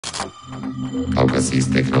კავკასიის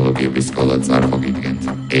ტექნოლოგიების სკოლა წარმოგიდგენთ.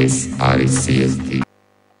 ეს არის CST.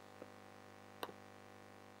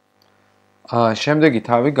 შემდეგი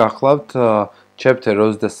თავი გახლავთ chapter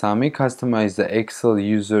 23 Customize the Excel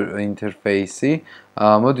user interface.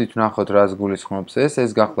 მოდით ვნახოთ რას გულისხმობს ეს.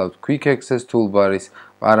 ეს გახლავთ Quick Access toolbar-ის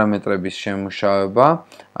პარამეტრების შემუშავება.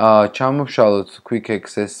 ჩამოვშალოთ Quick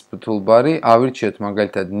Access toolbar-ი, ავირჩიოთ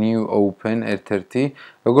მაგალითად New Open ერთ-ერთი.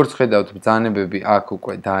 როგორც ხედავთ, ბრძანებები აქ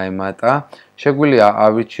უკვე დაემატა. შეგვიძლია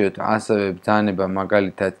ავირჩიოთ ასევე ბრძანება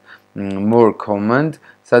მაგალითად More command,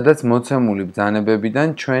 სადაც მოცემული ბრძანებებიდან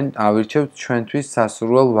ჩვენ ავირჩევთ ჩვენთვის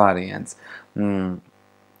სასურველ ვარიანტს.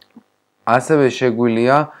 ასევე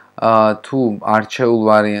შეგვიძლია თუ არჩეულ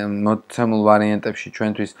მოცემულ ვარიანტებში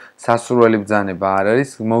ჩვენთვის სასურველი ბრძანება არ არის,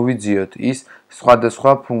 მოვიძიოთ ის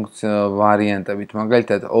სხვადასხვა ვარიანტებით,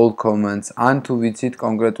 მაგალითად all commands, ან თუ ვიცით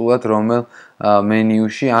კონკრეტულად რომელ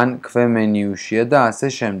მენიუში, ან ქვემენიუშია და ასე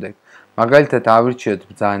შემდეგ. მაგალითად ავირჩიოთ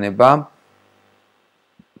ბრძანება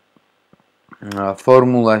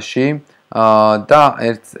ფორმულაში და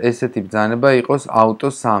ესეთი ბრძანება იყოს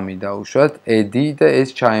auto 3 დაუშვათ edi და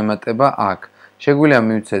ეს ჩაემატება აქ. შეგვიძლია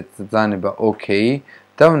მივცეთ ბრძანება OK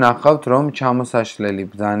და ვნახავთ რომ ჩამოსაშლელი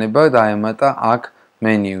ბრძანება დაემატა აქ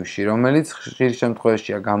მენიუში, რომელიც ხშირ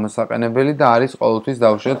შემთხვევაშია გამოსაყენებელი და არის ყოველთვის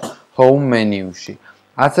დაუშვათ home მენიუში.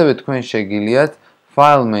 ასევე თქვენ შეგიძლიათ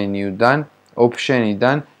file menu-დან,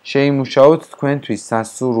 option-იდან შეიმუშაოთ თქვენთვის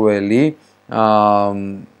სასურველი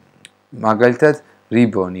მაგალითად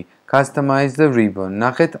ribbon-ი. Customize the ribbon.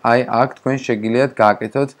 ნახეთ, აი აქ თქვენ შეგიძლიათ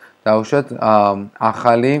გააკეთოთ დაუშვათ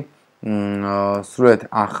ახალი სრულად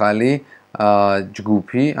ახალი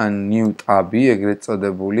ჯგუფი, ან new tab-ი, ეგრეთ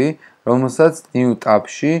წოდებული, რომელსაც new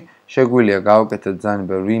tab-ში შეგვიძლია გავაკეთოთ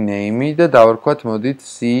ბრძანება rename და დავარქვათ მოდით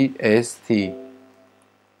CST.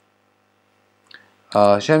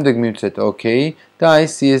 შემდეგ მივცეთ OK და აი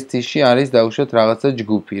CST-ში არის დაუშვათ რაღაცა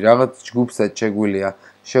ჯგუფი. რაღაც ჯგუფსაც შეგვიძლია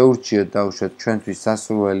შეურჩიოთ დაუშვათ ჩვენთვის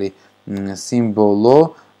სასურველი სიმბოლო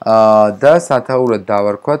და სათაურად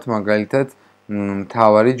დავარქვათ მაგალითად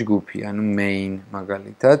მთავარი ჯგუფი, ანუ main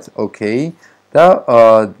მაგალითად, OK და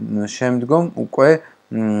შემდგომ უკვე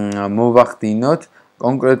მოვახდინოთ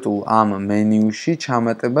კონკრეტულ ამ მენიუში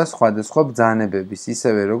ჩამატება სხვადასხვა ბრძანებების,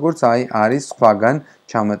 ისევე როგორც აი არის სხვაგან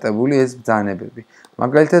ჩამატებული ეს ბრძანებები.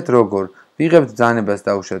 მაგალითად როგორ ვიღებთ ბრძანებას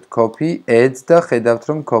დავუშვათ copy, add და ხედავთ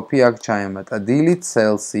რომ copy აქ ჩაემატა, delete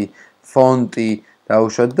cells-ი, font-ი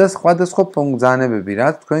დავუშვათ და სხვადასხვა ბრძანებები,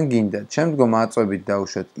 რაც თქვენ გინდათ. შემდგომ აწვევით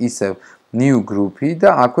დავუშვათ ისევ new group-ი და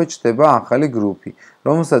აქვე ჩდება ახალი გრუპი,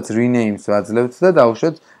 რომელსაც renames ვაძლევთ და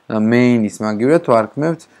დავუშვათ main-ის მაგივრად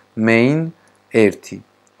ვარქმევთ main 1.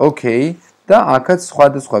 OK და აქაც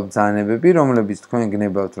სხვადასხვა ბრძანებები, რომლებიც თქვენ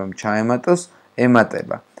გნებავთ რომ ჩაემატოს,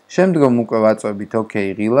 ემატება. შემდგომ უკვე ვაწვევით OK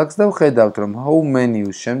relax და ვხედავთ რომ home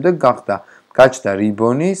menu-ს შემდეგ გაჩნდა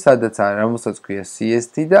ribbon-ი, რომელსაც ქვია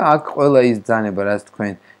CST და აქ ყველა ის ბრძანება, რაც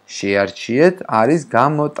თქვენ შეარჩიეთ, არის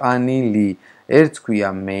გამოტანილი. ერთს ქვია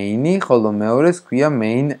main-ი, ხოლო მეორეს ქვია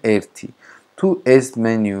main 1. თუ ეს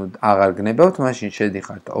მენიუ აღარ გნებავთ, მაშინ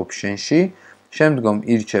შედიხართ option-ში, შემდგომ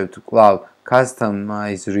ირჩევთ კვლავ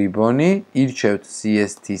customize ribbon-ი, ირჩევთ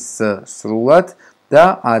CST-ს სრულად და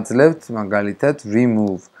აძლევთ მაგალითად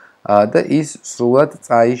remove და ის სრულად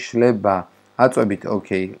წაიშლება. აწვევით OK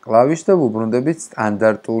კლავიშს და ვუბრუნდებით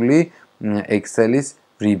სტანდარტული Excel-ის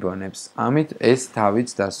ribbon-ებს. ამით ეს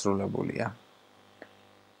თავიც დასრულებულია.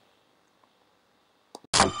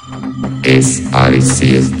 ეს არის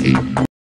CST.